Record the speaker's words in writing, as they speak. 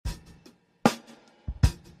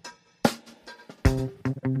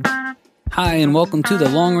Hi, and welcome to the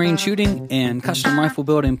Long Range Shooting and Custom Rifle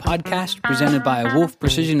Building podcast presented by Wolf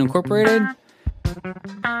Precision Incorporated,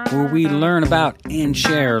 where we learn about and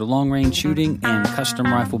share long range shooting and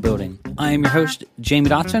custom rifle building. I am your host, Jamie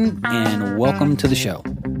Dotson, and welcome to the show.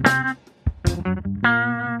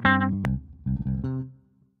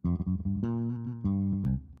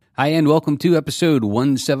 Hi, and welcome to episode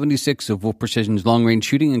 176 of Wolf Precision's Long Range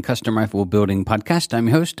Shooting and Custom Rifle Building podcast. I'm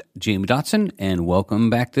your host, Jamie Dotson, and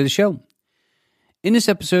welcome back to the show. In this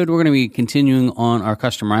episode, we're going to be continuing on our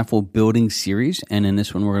custom rifle building series, and in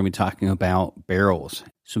this one, we're going to be talking about barrels.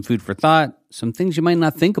 Some food for thought, some things you might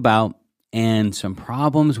not think about, and some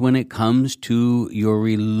problems when it comes to your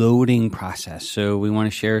reloading process. So we want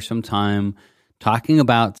to share some time talking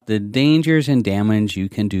about the dangers and damage you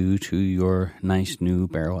can do to your nice new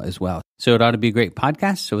barrel as well. So it ought to be a great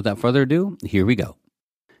podcast. So without further ado, here we go.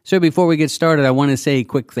 So before we get started, I want to say a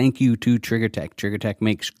quick thank you to TriggerTech. TriggerTech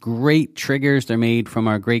makes great triggers. They're made from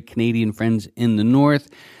our great Canadian friends in the north.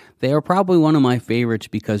 They are probably one of my favorites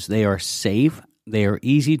because they are safe, they are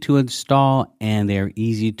easy to install, and they are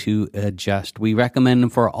easy to adjust. We recommend them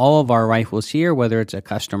for all of our rifles here, whether it's a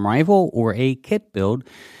custom rifle or a kit build.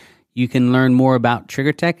 You can learn more about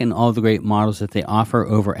TriggerTech and all the great models that they offer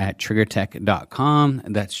over at triggertech.com.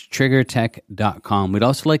 That's triggertech.com. We'd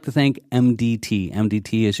also like to thank MDT.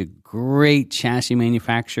 MDT is a great chassis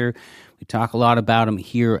manufacturer. We talk a lot about them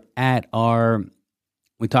here on our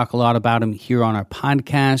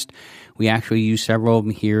podcast. We actually use several of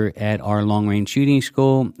them here at our long range shooting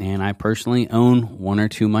school, and I personally own one or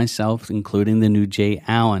two myself, including the new J.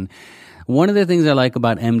 Allen. One of the things I like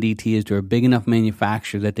about MDT is they're a big enough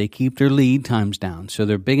manufacturer that they keep their lead times down. So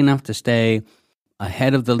they're big enough to stay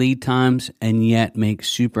ahead of the lead times and yet make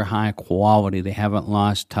super high quality. They haven't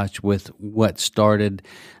lost touch with what started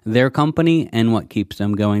their company and what keeps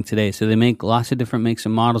them going today. So they make lots of different makes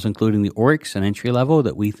and models, including the Oryx, an entry level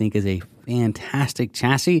that we think is a fantastic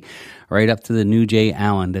chassis, right up to the new J.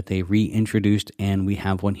 Allen that they reintroduced, and we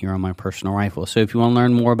have one here on my personal rifle. So if you want to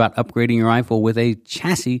learn more about upgrading your rifle with a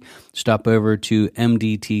chassis, stop over to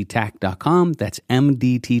mdttac.com. That's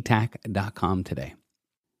mdttac.com today.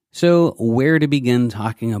 So where to begin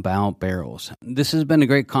talking about barrels? This has been a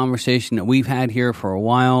great conversation that we've had here for a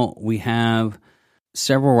while. We have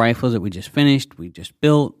several rifles that we just finished, we just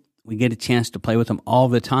built. We get a chance to play with them all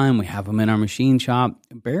the time. We have them in our machine shop.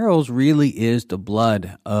 Barrels really is the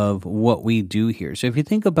blood of what we do here. So if you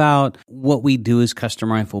think about what we do as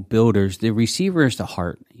custom rifle builders, the receiver is the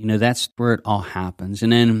heart. That's where it all happens.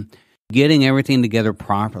 And then getting everything together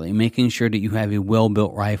properly, making sure that you have a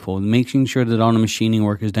well-built rifle, making sure that all the machining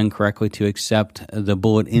work is done correctly to accept the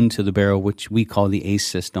bullet into the barrel, which we call the ACE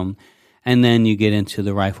system. And then you get into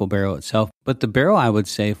the rifle barrel itself. But the barrel, I would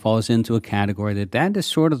say, falls into a category that is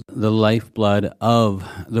sort of the lifeblood of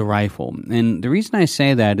the rifle. And the reason I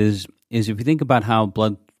say that is if you think about how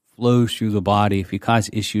blood flows through the body, if you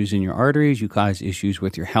cause issues in your arteries, you cause issues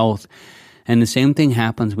with your health. And the same thing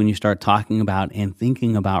happens when you start talking about and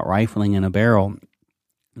thinking about rifling in a barrel.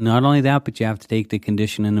 Not only that, but you have to take the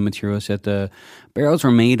condition and the materials that the barrels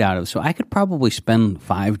are made out of. So I could probably spend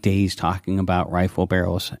 5 days talking about rifle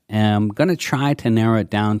barrels. And I'm going to try to narrow it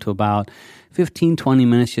down to about 15, 20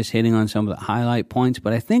 minutes, just hitting on some of the highlight points.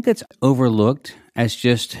 But I think it's overlooked as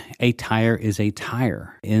just a tire is a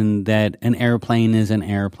tire, in that an airplane is an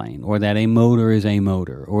airplane, or that a motor is a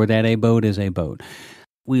motor, or that a boat is a boat.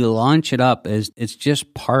 We launch it up as it's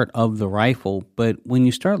just part of the rifle, but when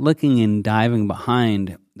you start looking and diving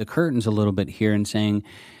behind the curtains a little bit here and saying,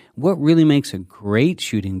 what really makes a great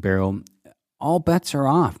shooting barrel, all bets are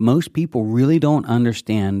off. Most people really don't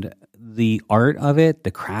understand the art of it,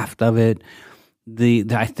 the craft of it.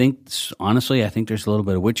 I think there's a little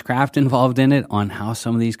bit of witchcraft involved in it on how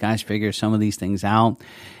some of these guys figure some of these things out.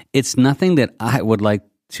 It's nothing that I would like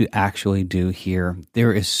to actually do here.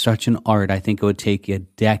 There is such an art. I think it would take you a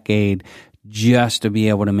decade just to be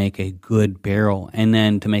able to make a good barrel. And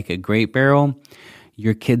then to make a great barrel,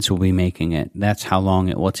 your kids will be making it. That's how long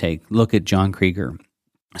it will take. Look at John Krieger.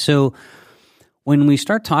 So when we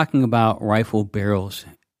start talking about rifle barrels,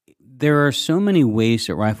 there are so many ways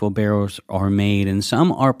that rifle barrels are made, and some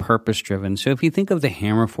are purpose-driven. So if you think of the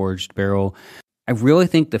hammer-forged barrel, I really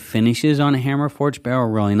think the finishes on a hammer-forged barrel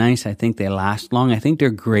are really nice. I think they last long. I think they're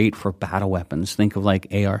great for battle weapons. Think of like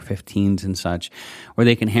AR-15s and such, where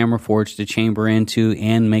they can hammer-forge the chamber into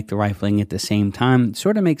and make the rifling at the same time. It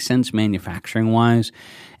sort of makes sense manufacturing-wise.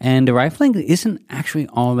 And the rifling isn't actually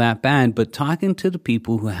all that bad, but talking to the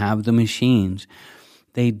people who have the machines,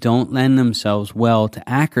 they don't lend themselves well to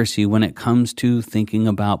accuracy when it comes to thinking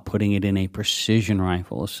about putting it in a precision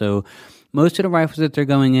rifle. So Most of the rifles that they're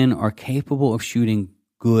going in are capable of shooting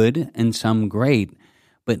good and some great,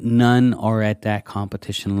 but none are at that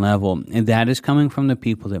competition level. And that is coming from the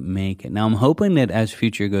people that make it. Now, I'm hoping that as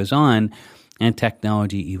future goes on and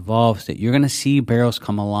technology evolves, that you're going to see barrels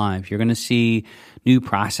come alive. You're going to see new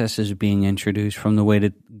processes being introduced from the way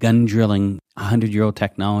that gun drilling, 100-year-old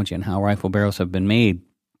technology, and how rifle barrels have been made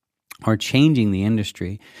are changing the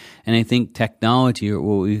industry. And I think technology, or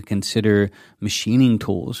what we consider machining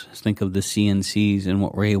tools, think of the CNCs and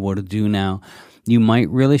what we're able to do now, you might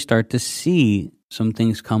really start to see some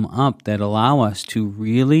things come up that allow us to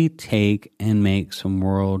really take and make some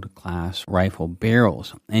world-class rifle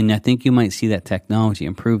barrels. And I think you might see that technology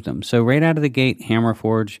improve them. So right out of the gate, hammer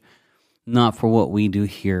forge, not for what we do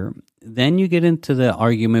here. Then you get into the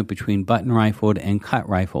argument between button rifled and cut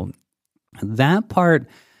rifled. That part,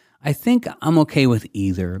 I think I'm okay with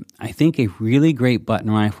either. I think a really great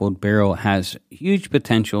button rifled barrel has huge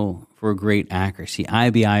potential for great accuracy.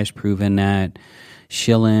 IBI has proven that.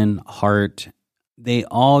 Schillen, Hart, they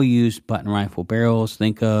all use button rifle barrels.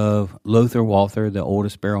 Think of Lothar Walther, the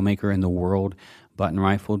oldest barrel maker in the world, button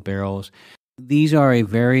rifled barrels. These are a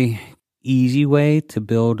very easy way to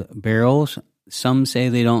build barrels. Some say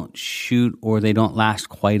they don't shoot or they don't last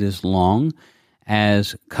quite as long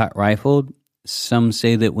as cut rifled. Some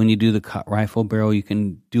say that when you do the cut rifle barrel, you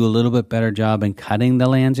can do a little bit better job in cutting the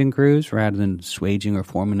lands and grooves rather than swaging or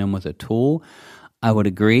forming them with a tool. I would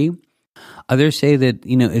agree. Others say that,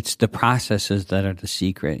 it's the processes that are the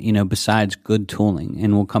secret, besides good tooling,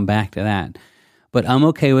 and we'll come back to that. But I'm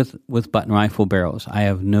okay with button rifle barrels. I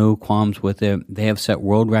have no qualms with it. They have set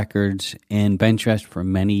world records in bench rest for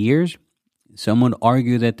many years. Some would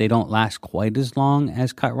argue that they don't last quite as long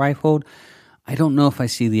as cut rifled. I don't know if I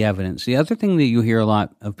see the evidence. The other thing that you hear a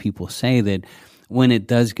lot of people say that when it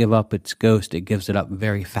does give up its ghost, it gives it up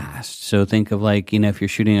very fast. So think of if you're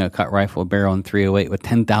shooting a cut rifle barrel in .308 with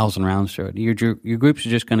 10,000 rounds through it, your groups are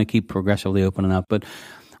just going to keep progressively opening up. But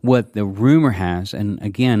what the rumor has, and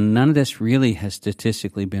again, none of this really has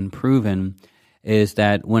statistically been proven, is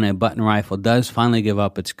that when a button rifle does finally give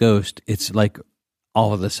up its ghost, it's like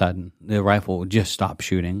all of a sudden the rifle will just stop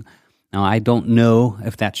shooting. Now, I don't know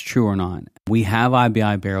if that's true or not. We have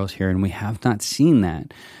IBI barrels here, and we have not seen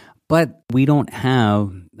that. But we don't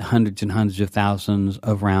have hundreds and hundreds of thousands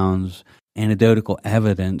of rounds, anecdotal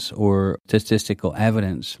evidence or statistical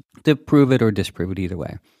evidence to prove it or disprove it either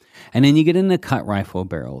way. And then you get into cut rifle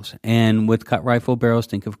barrels. And with cut rifle barrels,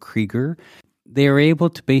 think of Krieger. They're able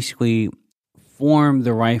to basically form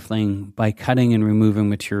the rifling by cutting and removing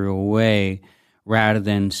material away rather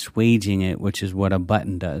than swaging it, which is what a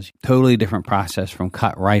button does. Totally different process from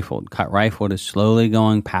cut rifled. Cut rifled is slowly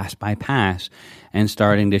going pass by pass and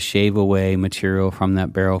starting to shave away material from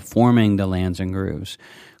that barrel, forming the lands and grooves.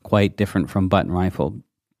 Quite different from button rifled.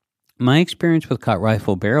 My experience with cut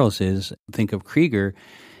rifle barrels is, think of Krieger,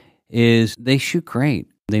 is they shoot great.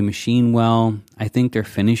 They machine well. I think their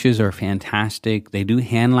finishes are fantastic. They do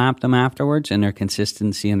hand lap them afterwards, and their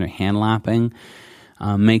consistency and their hand lapping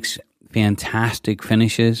makes fantastic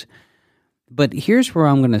finishes. But here's where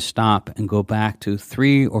I'm going to stop and go back to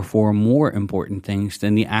 3 or 4 more important things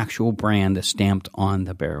than the actual brand that's stamped on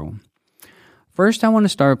the barrel. First, I want to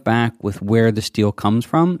start back with where the steel comes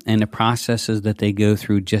from and the processes that they go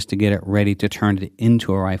through just to get it ready to turn it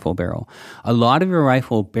into a rifle barrel. A lot of your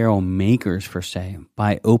rifle barrel makers, per se,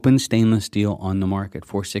 buy open stainless steel on the market,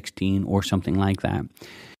 416 or something like that.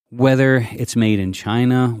 Whether it's made in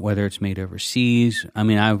China, whether it's made overseas. I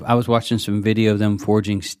mean, I was watching some video of them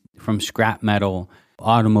forging from scrap metal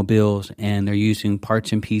automobiles, and they're using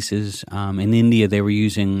parts and pieces. In India, they were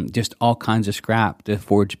using just all kinds of scrap to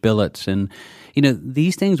forge billets. And,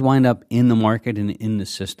 these things wind up in the market and in the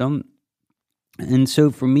system. And so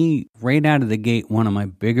for me, right out of the gate, one of my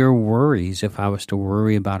bigger worries, if I was to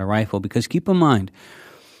worry about a rifle, because keep in mind,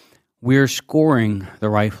 we're scoring the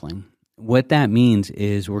rifling. What that means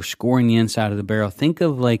is we're scoring the inside of the barrel. Think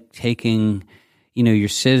of taking, your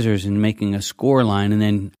scissors and making a score line, and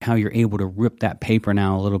then how you're able to rip that paper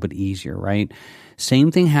now a little bit easier, right?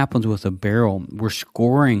 Same thing happens with a barrel. We're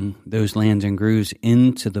scoring those lands and grooves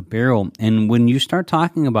into the barrel. And when you start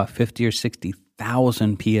talking about 50 or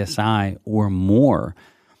 60,000 PSI or more,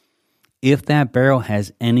 if that barrel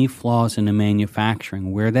has any flaws in the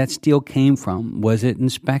manufacturing, where that steel came from, was it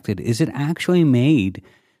inspected? Is it actually made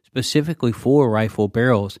specifically for rifle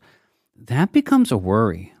barrels? That becomes a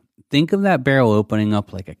worry. Think of that barrel opening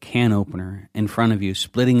up like a can opener in front of you,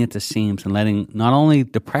 splitting it to seams and letting not only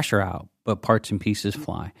the pressure out, but parts and pieces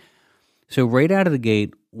fly. So right out of the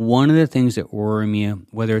gate, one of the things that worry me,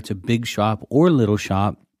 whether it's a big shop or little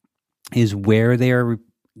shop, is where they are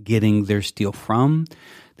getting their steel from,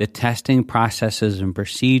 the testing processes and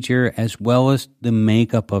procedure, as well as the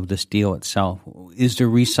makeup of the steel itself. Is there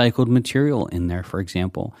recycled material in there, for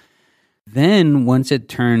example? Then once it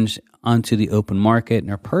turns onto the open market and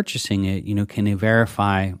are purchasing it, can they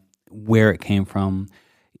verify where it came from?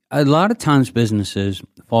 A lot of times businesses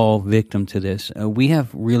fall victim to this. We have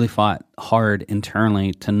really fought hard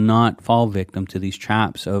internally to not fall victim to these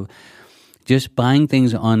traps of just buying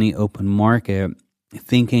things on the open market,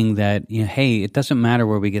 thinking that, hey, it doesn't matter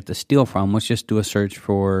where we get the steel from. Let's just do a search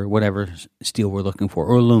for whatever steel we're looking for,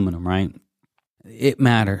 or aluminum, right? It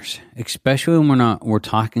matters, especially when we're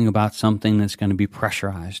talking about something that's going to be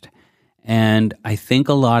pressurized. And I think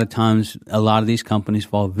a lot of times, a lot of these companies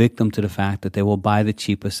fall victim to the fact that they will buy the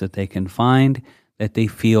cheapest that they can find, that they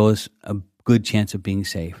feel is a good chance of being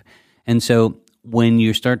safe. And so when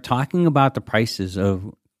you start talking about the prices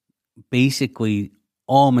of basically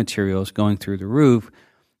all materials going through the roof,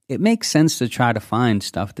 it makes sense to try to find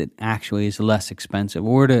stuff that actually is less expensive,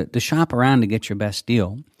 or to shop around to get your best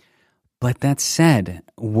deal. But that said,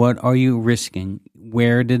 what are you risking?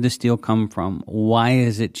 Where did the steel come from? Why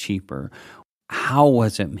is it cheaper? How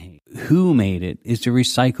was it made? Who made it? Is there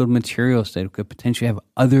recycled materials that could potentially have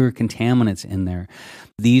other contaminants in there?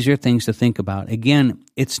 These are things to think about. Again,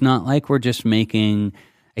 it's not like we're just making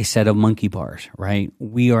a set of monkey bars, right?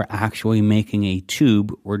 We are actually making a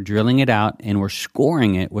tube, we're drilling it out, and we're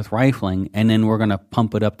scoring it with rifling, and then we're going to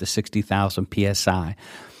pump it up to 60,000 PSI.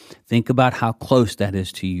 Think about how close that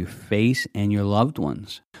is to your face and your loved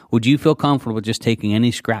ones. Would you feel comfortable just taking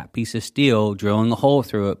any scrap piece of steel, drilling a hole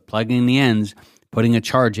through it, plugging the ends, putting a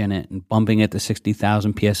charge in it, and bumping it to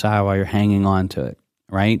 60,000 PSI while you're hanging on to it,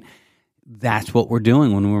 right? That's what we're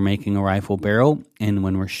doing when we're making a rifle barrel and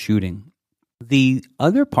when we're shooting. The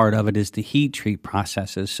other part of it is the heat treat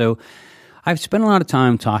processes. So I've spent a lot of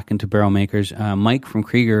time talking to barrel makers. Mike from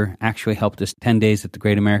Krieger actually helped us 10 days at the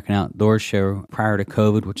Great American Outdoors Show prior to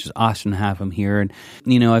COVID, which is awesome to have him here. And,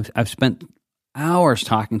 I've spent hours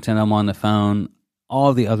talking to them on the phone,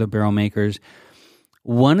 all the other barrel makers.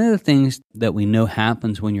 One of the things that we know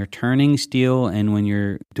happens when you're turning steel and when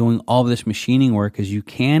you're doing all this machining work is you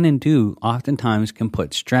can and do oftentimes can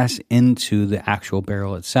put stress into the actual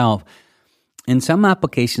barrel itself. In some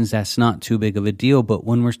applications, that's not too big of a deal, but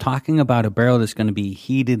when we're talking about a barrel that's going to be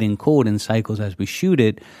heated and cooled in cycles as we shoot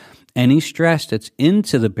it, any stress that's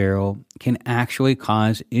into the barrel can actually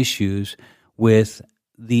cause issues with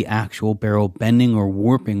the actual barrel bending or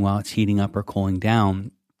warping while it's heating up or cooling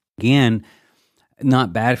down. Again,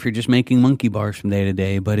 not bad if you're just making monkey bars from day to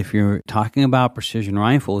day, but if you're talking about precision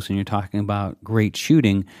rifles and you're talking about great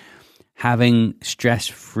shooting, having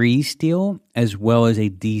stress-free steel as well as a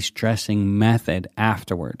de-stressing method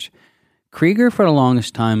afterwards. Krieger, for the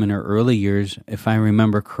longest time in their early years, if I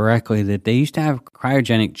remember correctly, that they used to have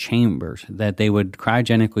cryogenic chambers that they would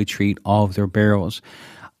cryogenically treat all of their barrels.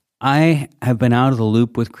 I have been out of the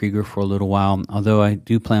loop with Krieger for a little while, although I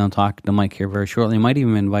do plan on talking to Mike here very shortly. I might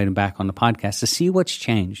even invite him back on the podcast to see what's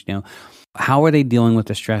changed. How are they dealing with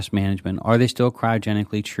the stress management? Are they still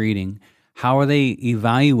cryogenically treating? How are they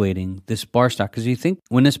evaluating this bar stock? Because you think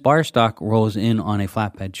when this bar stock rolls in on a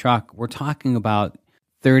flatbed truck, we're talking about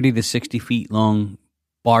 30 to 60 feet long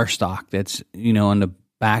bar stock that's, on the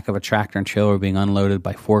back of a tractor and trailer being unloaded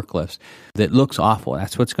by forklifts that looks awful.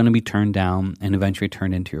 That's what's going to be turned down and eventually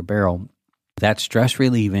turned into your barrel. That stress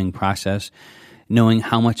relieving process, knowing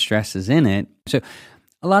how much stress is in it. So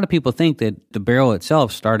a lot of people think that the barrel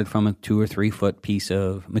itself started from a 2 or 3 foot piece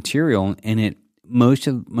of material, and most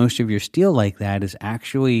of your steel like that is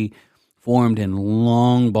actually formed in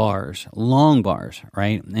long bars,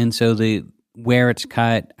 right? And so where it's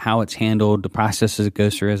cut, how it's handled, the processes it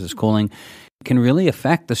goes through as it's cooling can really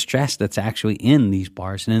affect the stress that's actually in these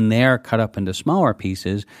bars. And then they're cut up into smaller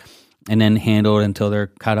pieces and then handled until they're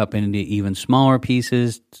cut up into even smaller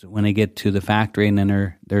pieces when they get to the factory, and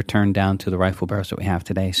then they're turned down to the rifle barrels that we have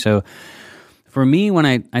today. So for me, when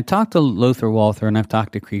I talked to Lothar Walther and I've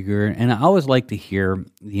talked to Krieger, and I always like to hear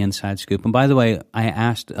the inside scoop. And by the way, I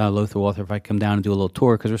asked Lothar Walther if I come down and do a little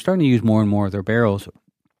tour because we're starting to use more and more of their barrels.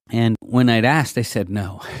 And when I'd asked, they said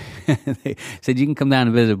no. They said, you can come down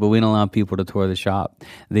and visit, but we don't allow people to tour the shop.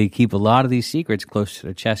 They keep a lot of these secrets close to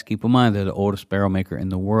their chest. Keep in mind, they're the oldest barrel maker in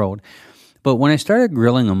the world. But when I started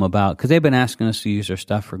grilling them about, because they've been asking us to use their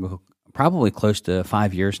stuff for probably close to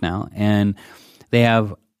 5 years now, and they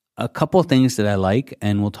have a couple of things that I like,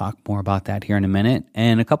 and we'll talk more about that here in a minute,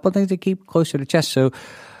 and a couple of things that keep close to the chest. So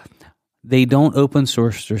they don't open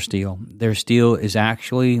source their steel. Their steel is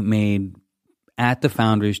actually made at the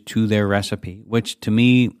foundries to their recipe, which to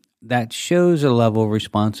me, that shows a level of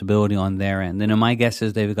responsibility on their end. And my guess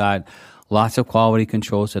is they've got lots of quality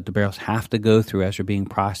controls that the barrels have to go through as they're being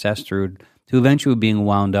processed through to eventually being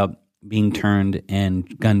wound up, being turned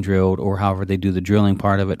and gun drilled, or however they do the drilling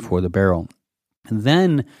part of it for the barrel. And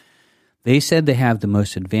then they said they have the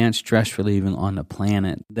most advanced stress relieving on the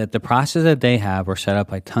planet, that the process that they have are set up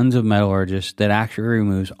by tons of metallurgists that actually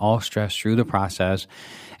removes all stress through the process,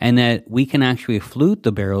 and that we can actually flute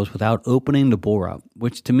the barrels without opening the bore up,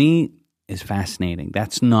 which to me is fascinating.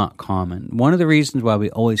 That's not common. One of the reasons why we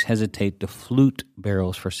always hesitate to flute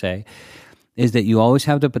barrels, per se, is that you always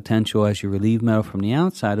have the potential, as you relieve metal from the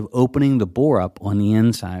outside, of opening the bore up on the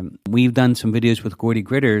inside. We've done some videos with Gordy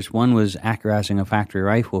Gritters. One was accurazing a factory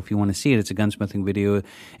rifle. If you want to see it, it's a gunsmithing video.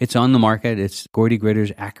 It's on the market. It's Gordy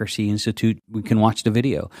Gritters Accuracy Institute. We can watch the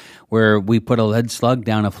video where we put a lead slug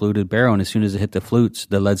down a fluted barrel, and as soon as it hit the flutes,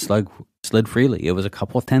 the lead slug slid freely. It was a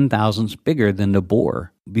couple of 10,000ths bigger than the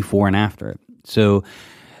bore before and after it. So,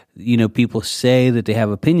 people say that they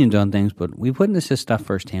have opinions on things, but we've witnessed this stuff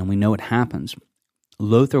firsthand. We know it happens.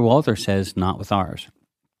 Lothar Walther says not with ours.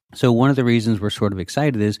 So one of the reasons we're sort of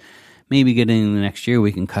excited is maybe getting in the next year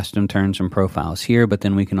we can custom turn some profiles here, but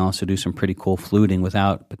then we can also do some pretty cool fluting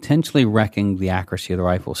without potentially wrecking the accuracy of the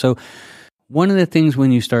rifle. So one of the things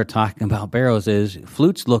when you start talking about barrels is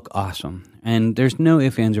flutes look awesome, and there's no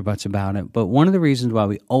ifs, ands, or buts about it. But one of the reasons why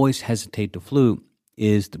we always hesitate to flute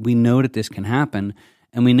is that we know that this can happen,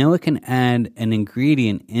 and we know it can add an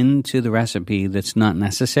ingredient into the recipe that's not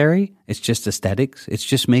necessary. It's just aesthetics. It's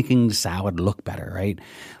just making the salad look better, right?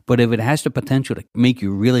 But if it has the potential to make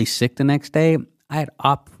you really sick the next day, I'd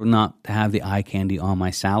opt for not to have the eye candy on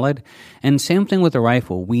my salad. And same thing with the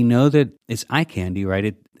rifle. We know that it's eye candy, right?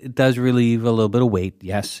 It does relieve a little bit of weight,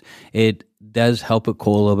 yes. It does help it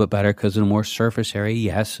cool a little bit better because of the more surface area,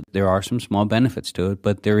 yes. There are some small benefits to it,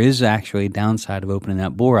 but there is actually a downside of opening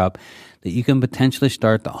that bore up that you can potentially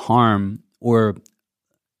start to harm or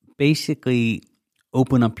basically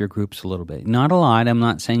open up your groups a little bit. Not a lot. I'm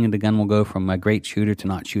not saying the gun will go from a great shooter to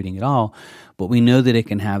not shooting at all, but we know that it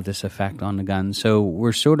can have this effect on the gun. So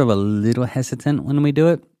we're sort of a little hesitant when we do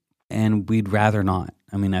it, and we'd rather not.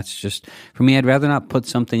 I mean, that's just, for me, I'd rather not put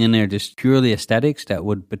something in there just purely aesthetics that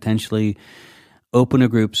would potentially open the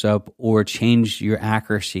groups up or change your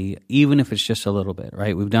accuracy, even if it's just a little bit,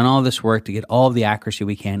 right? We've done all this work to get all of the accuracy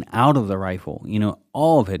we can out of the rifle,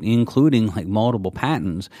 all of it, including like multiple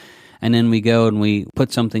patents. And then we go and we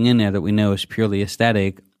put something in there that we know is purely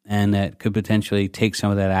aesthetic and that could potentially take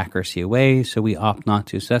some of that accuracy away. So we opt not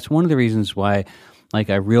to. So that's one of the reasons why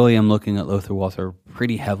I really am looking at Lothar Walther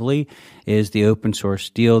pretty heavily, is the open source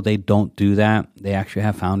steel. They don't do that. They actually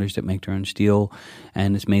have founders that make their own steel,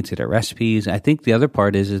 and it's made to their recipes. I think the other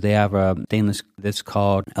part is they have a stainless that's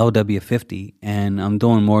called LW50, and I'm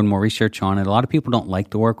doing more and more research on it. A lot of people don't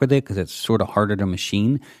like to work with it because it's sort of harder to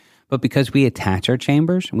machine. But because we attach our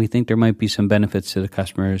chambers, we think there might be some benefits to the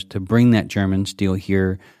customers to bring that German steel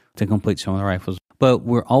here to complete some of the rifles. But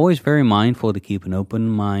we're always very mindful to keep an open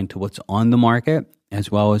mind to what's on the market, as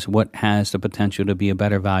well as what has the potential to be a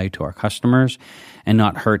better value to our customers and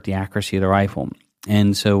not hurt the accuracy of the rifle.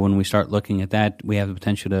 And so when we start looking at that, we have the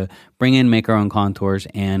potential to bring in, make our own contours,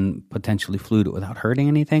 and potentially flute it without hurting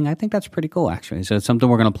anything. I think that's pretty cool, actually. So it's something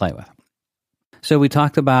we're going to play with. So we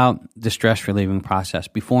talked about the stress relieving process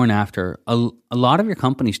before and after. A lot of your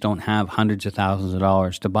companies don't have hundreds of thousands of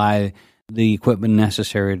dollars to buy the equipment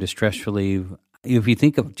necessary to stress relieve. If you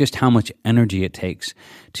think of just how much energy it takes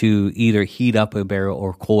to either heat up a barrel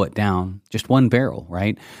or cool it down, just one barrel,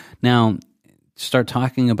 right? Now, start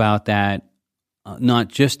talking about that, not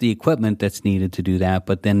just the equipment that's needed to do that,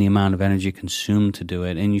 but then the amount of energy consumed to do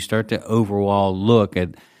it. And you start to overall look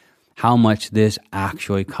at how much this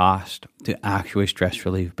actually costs to actually stress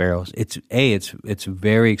relieve barrels. It's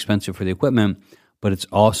very expensive for the equipment, but it's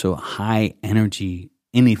also high energy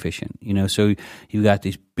inefficient, so you got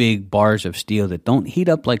these big bars of steel that don't heat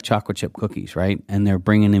up like chocolate chip cookies, right? And they're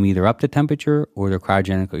bringing them either up to temperature or they're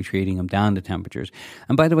cryogenically treating them down to temperatures.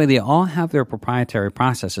 And by the way, they all have their proprietary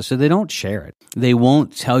processes, so they don't share it. They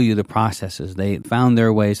won't tell you the processes. They found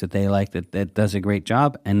their ways that they like that does a great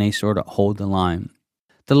job, and they sort of hold the line.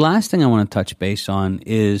 The last thing I want to touch base on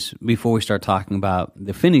is, before we start talking about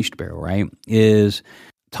the finished barrel, right, is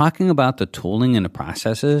talking about the tooling and the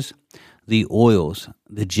processes, the oils,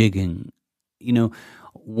 the jigging.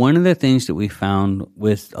 One of the things that we found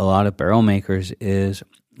with a lot of barrel makers is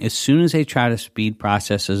as soon as they try to speed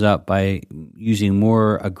processes up by using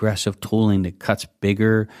more aggressive tooling that cuts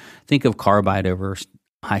bigger, think of carbide over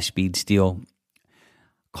high-speed steel.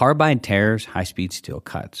 Carbide tears, high-speed steel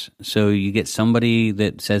cuts. So you get somebody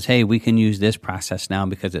that says, hey, we can use this process now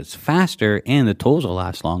because it's faster and the tools will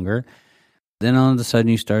last longer. Then all of a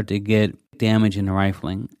sudden you start to get damage in the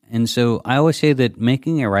rifling. And so I always say that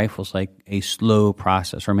making a rifle is like a slow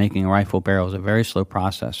process, or making a rifle barrel is a very slow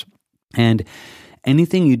process. And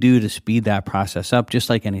anything you do to speed that process up, just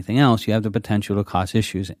like anything else, you have the potential to cause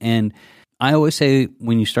issues. And I always say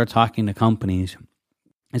when you start talking to companies,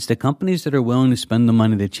 it's the companies that are willing to spend the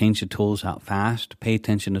money to change the tools out fast, pay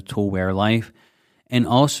attention to tool wear life, and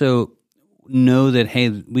also know that, hey,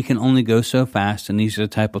 we can only go so fast, and these are the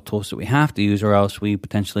type of tools that we have to use, or else we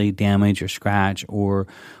potentially damage or scratch or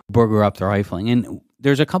booger up the rifling. And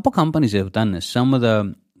there's a couple companies that have done this. Some of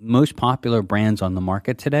the most popular brands on the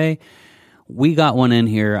market today, we got one in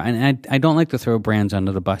here, and I don't like to throw brands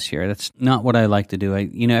under the bus here. That's not what I like to do.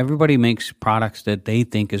 Everybody makes products that they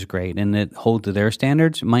think is great and that hold to their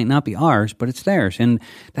standards. It might not be ours, but it's theirs, and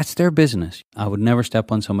that's their business. I would never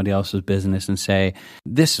step on somebody else's business and say,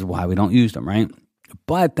 this is why we don't use them, right?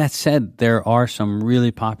 But that said, there are some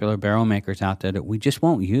really popular barrel makers out there that we just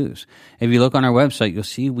won't use. If you look on our website, you'll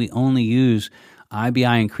see we only use IBI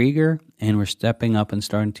and Krieger, and we're stepping up and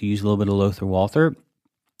starting to use a little bit of Lothar Walther.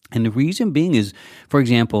 And the reason being is, for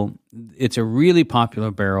example, it's a really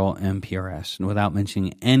popular barrel, MPRS, and without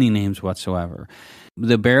mentioning any names whatsoever.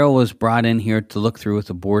 The barrel was brought in here to look through with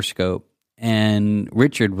a bore scope, and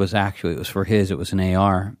Richard was it was for his, it was an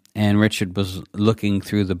AR, and Richard was looking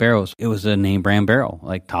through the barrels. It was a name brand barrel,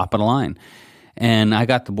 like top of the line. And I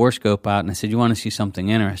got the bore scope out, and I said, you want to see something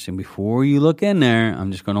interesting? Before you look in there,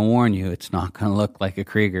 I'm just going to warn you, it's not going to look like a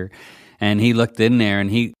Krieger. And he looked in there,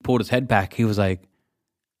 and he pulled his head back. He was like,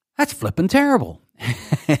 that's flipping terrible.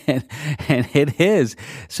 And it is.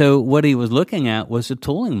 So what he was looking at was the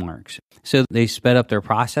tooling marks. So they sped up their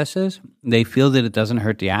processes. They feel that it doesn't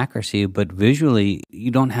hurt the accuracy, but visually,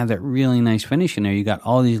 you don't have that really nice finish in there. You got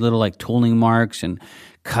all these little like tooling marks and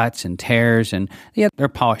cuts and tears, and yeah, they're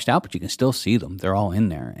polished out, but you can still see them. They're all in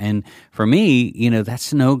there. And for me,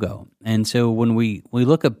 that's a no-go. And so when we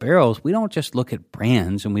look at barrels, we don't just look at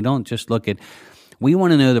brands, and we don't just look at, we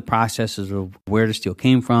want to know the processes of where the steel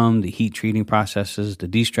came from, the heat treating processes, the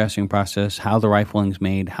de-stressing process, how the rifling's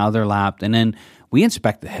made, how they're lapped, and then we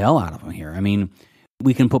inspect the hell out of them here. I mean,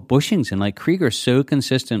 we can put bushings in. Like Krieger's so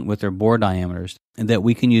consistent with their bore diameters that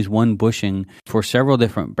we can use one bushing for several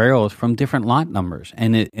different barrels from different lot numbers,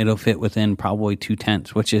 and it'll fit within probably 2/10,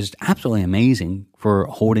 which is absolutely amazing for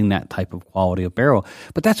holding that type of quality of barrel.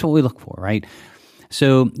 But that's what we look for, right?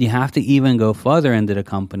 So you have to even go further into the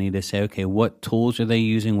company to say, okay, what tools are they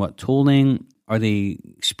using? What tooling? Are they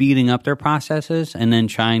speeding up their processes and then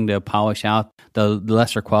trying to polish out the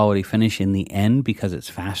lesser quality finish in the end because it's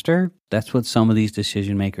faster? That's what some of these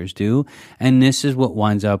decision makers do. And this is what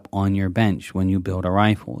winds up on your bench when you build a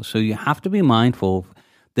rifle. So you have to be mindful.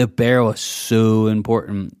 The barrel is so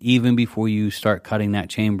important even before you start cutting that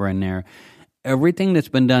chamber in there. Everything that's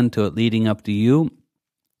been done to it leading up to you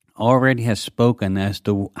already has spoken as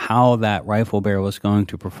to how that rifle barrel is going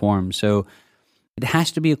to perform. So it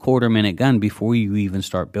has to be a quarter-minute gun before you even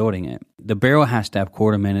start building it. The barrel has to have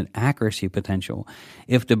quarter-minute accuracy potential.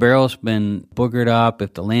 If the barrel's been boogered up,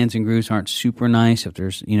 if the lands and grooves aren't super nice, if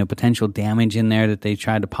there's potential damage in there that they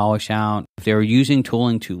tried to polish out, if they were using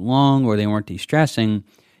tooling too long or they weren't de-stressing,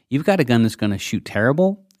 you've got a gun that's going to shoot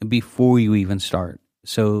terrible before you even start.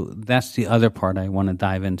 So that's the other part I want to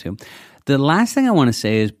dive into. The last thing I want to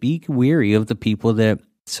say is be wary of the people that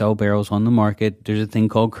sell barrels on the market. There's a thing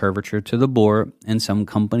called curvature to the bore, and some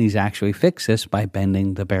companies actually fix this by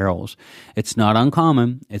bending the barrels. It's not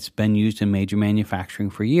uncommon. It's been used in major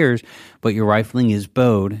manufacturing for years, but your rifling is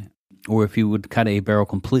bowed, or if you would cut a barrel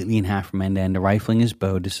completely in half from end to end, the rifling is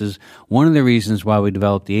bowed. This is one of the reasons why we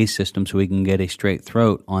developed the ACE system, so we can get a straight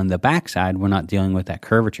throat on the backside. We're not dealing with that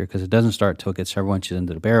curvature because it doesn't start till it gets several inches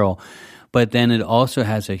into the barrel. But then it also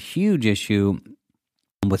has a huge issue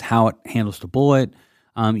with how it handles the bullet.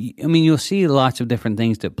 You'll see lots of different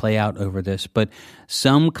things that play out over this, but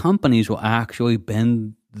some companies will actually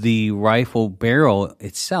bend the rifle barrel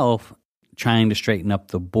itself, trying to straighten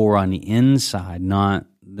up the bore on the inside, not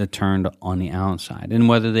the turned on the outside. And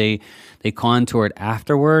whether they contour it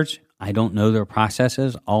afterwards, I don't know their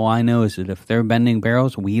processes. All I know is that if they're bending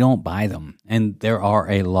barrels, we don't buy them. And there are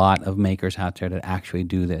a lot of makers out there that actually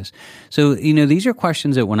do this. So, these are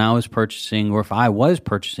questions that when I was purchasing, or if I was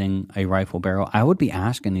purchasing a rifle barrel, I would be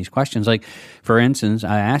asking these questions. Like, for instance,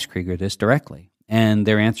 I asked Krieger this directly. And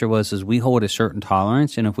their answer was, we hold a certain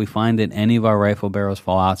tolerance. And if we find that any of our rifle barrels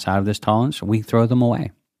fall outside of this tolerance, we throw them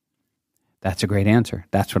away. That's a great answer.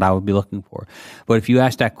 That's what I would be looking for. But if you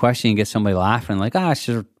ask that question and get somebody laughing like, it's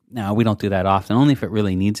just, no, we don't do that often, only if it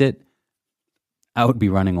really needs it, I would be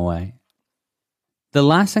running away. The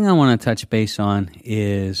last thing I want to touch base on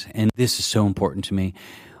is, and this is so important to me,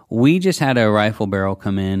 We just had a rifle barrel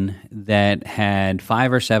come in that had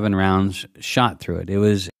 5 or 7 rounds shot through it. It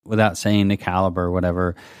was, without saying the caliber or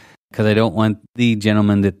whatever, because I don't want the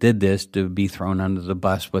gentleman that did this to be thrown under the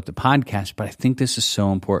bus with the podcast, but I think this is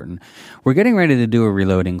so important. We're getting ready to do a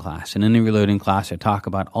reloading class, and in the reloading class, I talk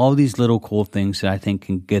about all these little cool things that I think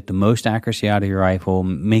can get the most accuracy out of your rifle,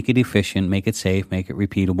 make it efficient, make it safe, make it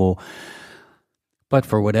repeatable. But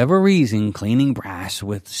for whatever reason, cleaning brass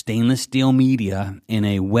with stainless steel media in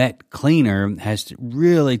a wet cleaner has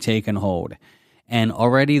really taken hold. And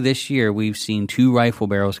already this year, we've seen 2 rifle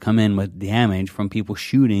barrels come in with damage from people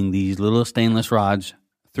shooting these little stainless rods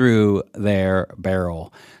through their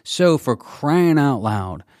barrel. So for crying out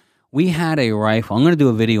loud, we had a rifle. I'm going to do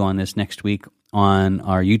a video on this next week on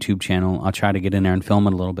our YouTube channel. I'll try to get in there and film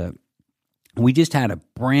it a little bit. We just had a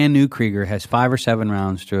brand new Krieger, has 5 or 7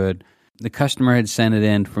 rounds through it. The customer had sent it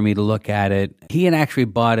in for me to look at it. He had actually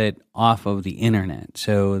bought it off of the internet.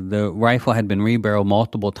 So the rifle had been rebarreled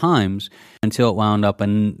multiple times until it wound up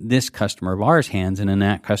in this customer of ours' hands. And then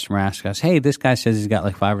that customer asked us, hey, this guy says he's got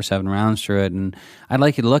like 5 or 7 rounds through it, and I'd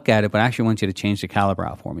like you to look at it, but I actually want you to change the caliber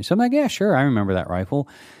out for me. So I'm like, yeah, sure, I remember that rifle.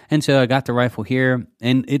 And so I got the rifle here,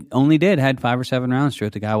 and it only had 5 or 7 rounds through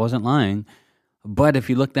it. The guy wasn't lying. But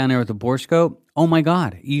if you look down there with the bore scope, oh my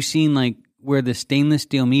God, you've seen like where the stainless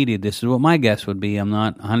steel media, this is what my guess would be. I'm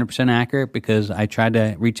not 100% accurate because I tried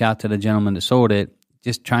to reach out to the gentleman that sold it,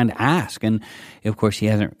 just trying to ask. And of course, he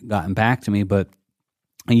hasn't gotten back to me, but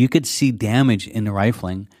you could see damage in the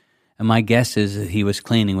rifling. And my guess is that he was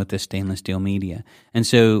cleaning with this stainless steel media. And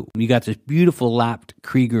so you got this beautiful lapped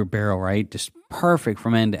Krieger barrel, right? Just perfect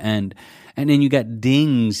from end to end. And then you got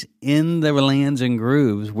dings in the lands and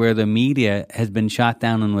grooves where the media has been shot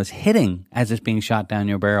down and was hitting as it's being shot down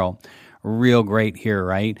your barrel. Real great here,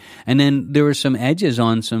 right? And then there were some edges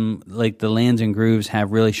on some, like the lands and grooves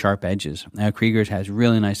have really sharp edges. Krieger's has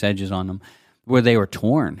really nice edges on them where they were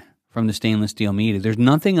torn from the stainless steel media. There's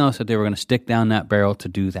nothing else that they were going to stick down that barrel to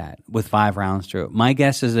do that with 5 rounds through it. My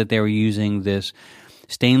guess is that they were using this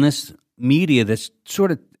stainless media that's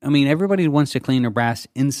sort of, I mean, everybody wants to clean their brass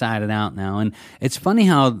inside and out now. And it's funny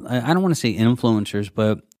how, I don't want to say influencers,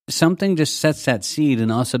 but something just sets that seed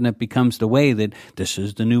and all of a sudden it becomes the way that this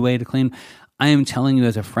is the new way to clean. I am telling you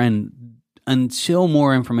as a friend, until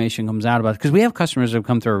more information comes out about it, because we have customers that have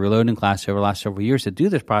come through a reloading class over the last several years that do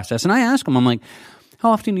this process. And I ask them, I'm like,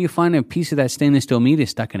 how often do you find a piece of that stainless steel media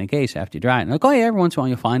stuck in a case after you dry it? And they're like, oh yeah, every once in a while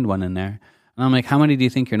you'll find one in there. And I'm like, how many do you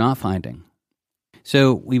think you're not finding?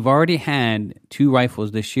 So we've already had 2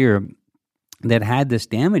 rifles this year that had this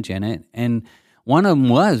damage in it. And one of them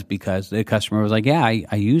was because the customer was like, yeah,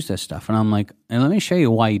 I use this stuff. And I'm like, and let me show you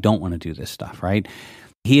why you don't want to do this stuff, right?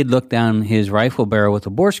 He had looked down his rifle barrel with a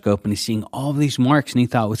bore scope and he's seeing all these marks and he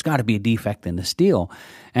thought, well, it's got to be a defect in the steel.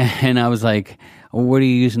 And I was like, well, what are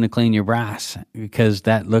you using to clean your brass? Because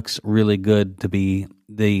that looks really good to be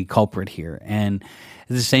the culprit here. And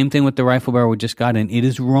it's the same thing with the rifle barrel we just got in. It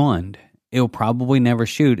is ruined. It'll probably never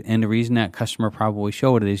shoot. And the reason that customer probably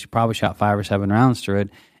showed it is he probably shot 5 or 7 rounds through it.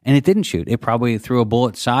 And it didn't shoot. It probably threw a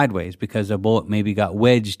bullet sideways because the bullet maybe got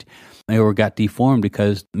wedged or got deformed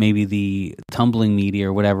because maybe the tumbling media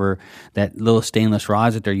or whatever, that little stainless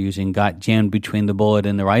rods that they're using got jammed between the bullet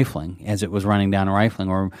and the rifling as it was running down a rifling,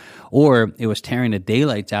 or it was tearing the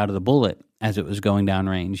daylights out of the bullet as it was going down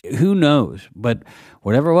range. Who knows? But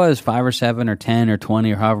whatever it was, 5 or 7 or 10 or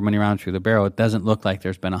 20 or however many rounds through the barrel, it doesn't look like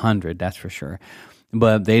there's been 100, that's for sure.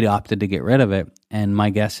 But they opted to get rid of it. And my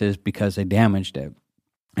guess is because they damaged it.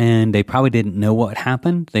 And they probably didn't know what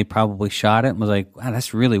happened. They probably shot it and was like, wow,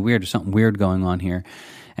 that's really weird. There's something weird going on here.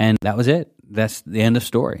 And that was it. That's the end of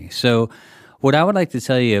story. So what I would like to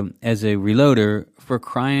tell you as a reloader, for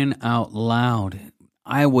crying out loud,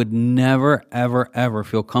 I would never, ever, ever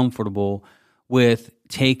feel comfortable with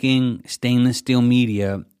taking stainless steel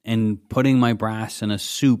media and putting my brass in a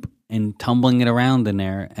soup and tumbling it around in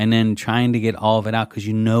there and then trying to get all of it out because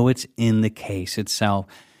you know it's in the case itself.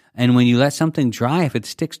 And when you let something dry, if it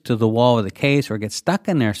sticks to the wall of the case or gets stuck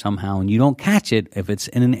in there somehow and you don't catch it, if it's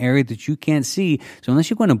in an area that you can't see, so unless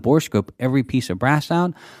you're going to bore scope every piece of brass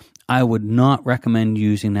out, I would not recommend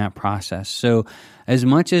using that process. So as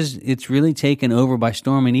much as it's really taken over by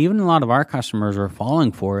storm, and even a lot of our customers are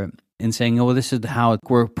falling for it and saying, oh, well, this is how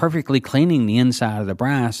we're perfectly cleaning the inside of the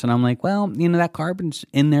brass. And I'm like, well, you know, that carbon's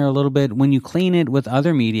in there a little bit. When you clean it with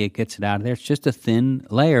other media, it gets it out of there. It's just a thin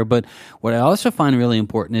layer. But what I also find really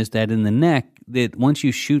important is that in the neck, that once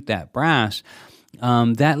you shoot that brass,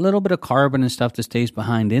 that little bit of carbon and stuff that stays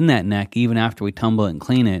behind in that neck, even after we tumble it and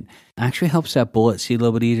clean it, actually helps that bullet see a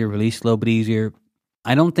little bit easier, release a little bit easier.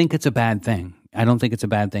 I don't think it's a bad thing. I don't think it's a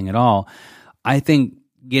bad thing at all. I think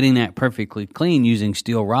getting that perfectly clean using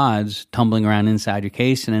steel rods tumbling around inside your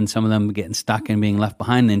case, and then some of them getting stuck and being left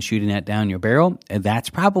behind and then shooting that down your barrel, that's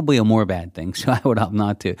probably a more bad thing. So I would opt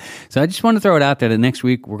not to. So I just want to throw it out there that next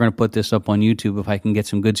week we're going to put this up on YouTube if I can get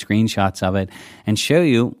some good screenshots of it and show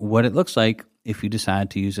you what it looks like if you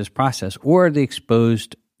decide to use this process, or the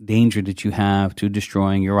exposed danger that you have to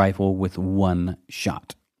destroying your rifle with one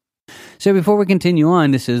shot. So before we continue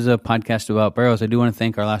on, this is a podcast about barrels. I do want to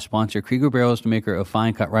thank our last sponsor, Krieger Barrels, the maker of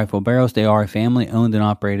fine cut rifle barrels. They are a family-owned and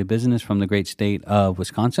operated business from the great state of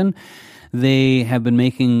Wisconsin. They have been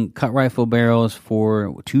making cut rifle barrels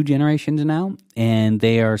for 2 generations now, and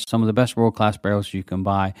they are some of the best world-class barrels you can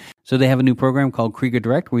buy. So they have a new program called Krieger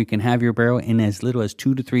Direct where you can have your barrel in as little as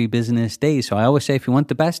 2 to 3 business days. So I always say if you want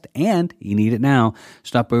the best and you need it now,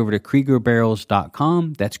 stop over to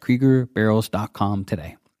KriegerBarrels.com. That's KriegerBarrels.com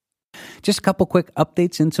today. Just a couple quick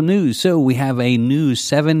updates and some news. So we have a new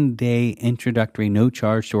 7-day introductory no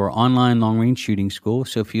charge to our online long-range shooting school.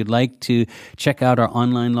 So if you'd like to check out our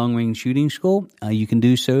online long-range shooting school, you can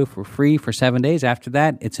do so for free for 7 days. After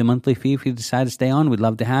that, it's a monthly fee if you decide to stay on. We'd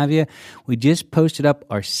love to have you. We just posted up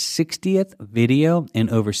our 60th video and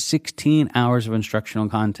over 16 hours of instructional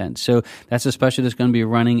content. So that's a special that's going to be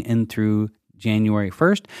running in through January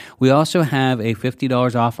 1st. We also have a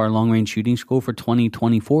 $50 off our long-range shooting school for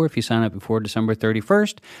 2024. If you sign up before December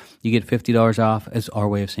 31st, you get $50 off as our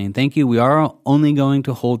way of saying thank you. We are only going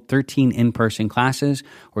to hold 13 in-person classes,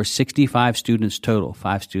 or 65 students total,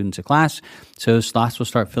 5 students a class. So slots will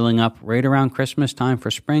start filling up right around Christmas time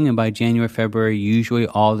for spring, and by January, February, usually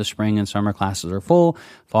all the spring and summer classes are full.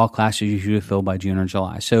 Fall classes usually fill by June or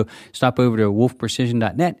July. So stop over to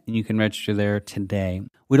wolfprecision.net and you can register there today.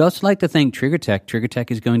 We'd also like to thank TriggerTech. TriggerTech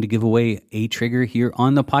is going to give away a trigger here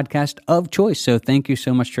on the podcast of choice. So thank you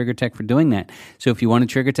so much, TriggerTech, for doing that. So if you want a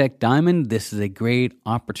TriggerTech Diamond, this is a great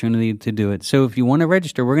opportunity to do it. So if you want to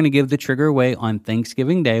register, we're going to give the trigger away on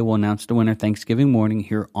Thanksgiving Day. We'll announce the winner Thanksgiving morning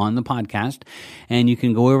here on the podcast. And you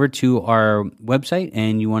can go over to our website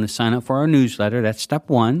and you want to sign up for our newsletter. That's step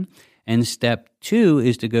 1. And step 2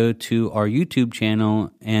 is to go to our YouTube channel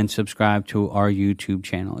and subscribe to our YouTube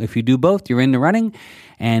channel. If you do both, you're in the running,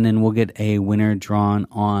 and then we'll get a winner drawn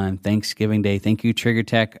on Thanksgiving Day. Thank you,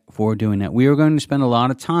 TriggerTech, for doing that. We are going to spend a lot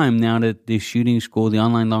of time now that the shooting school, the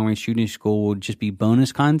online long-range shooting school, will just be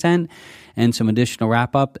bonus content and some additional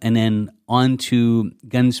wrap-up, and then on to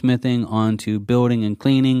gunsmithing, on to building and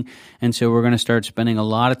cleaning. And so we're going to start spending a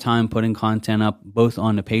lot of time putting content up both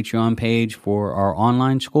on the Patreon page for our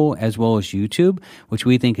online school as well as YouTube, which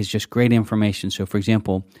we think is just great information. So, for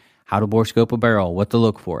example, how to bore scope a barrel, what to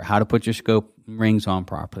look for, how to put your scope rings on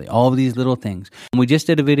properly, all of these little things. And we just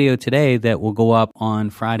did a video today that will go up on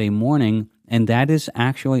Friday morning, and that is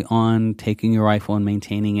actually on taking your rifle and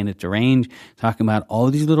maintaining it at the range, talking about all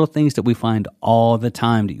these little things that we find all the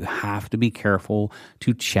time that you have to be careful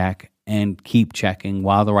to check and keep checking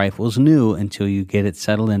while the rifle is new until you get it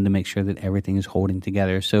settled in to make sure that everything is holding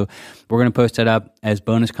together. So we're going to post that up as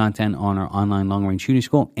bonus content on our online long-range shooting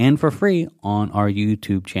school and for free on our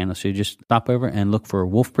YouTube channel. So just stop over and look for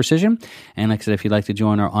Wolf Precision. And like I said, if you'd like to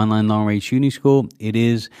join our online long-range shooting school, it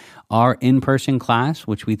is our in-person class,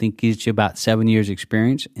 which we think gives you about 7 years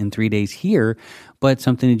experience in 3 days here, but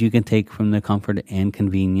something that you can take from the comfort and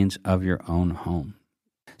convenience of your own home.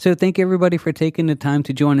 So thank you, everybody, for taking the time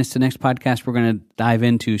to join us. The next podcast, we're going to dive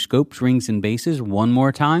into scopes, rings, and bases one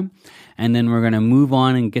more time. And then we're going to move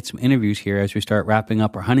on and get some interviews here as we start wrapping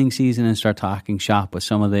up our hunting season and start talking shop with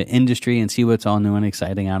some of the industry and see what's all new and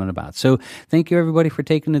exciting out and about. So thank you, everybody, for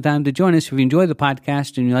taking the time to join us. If you enjoy the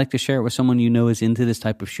podcast and you'd like to share it with someone you know is into this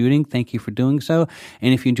type of shooting, thank you for doing so.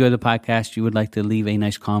 And if you enjoy the podcast, you would like to leave a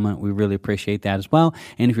nice comment, we really appreciate that as well.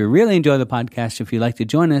 And if you really enjoy the podcast, if you'd like to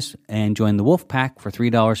join us and join the Wolf Pack for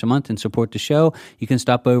 $3 a month and support the show, you can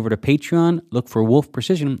stop over to Patreon, look for Wolf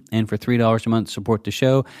Precision, and for $3 a month, support the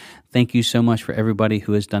show. Thank you so much for everybody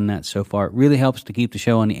who has done that so far. It really helps to keep the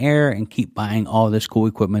show on the air and keep buying all this cool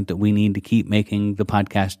equipment that we need to keep making the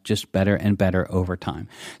podcast just better and better over time.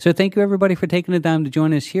 So thank you, everybody, for taking the time to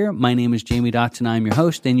join us here. My name is Jamie Dotson. I'm your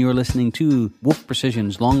host, and you're listening to Wolf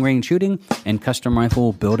Precision's Long Range Shooting and Custom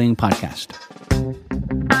Rifle Building Podcast.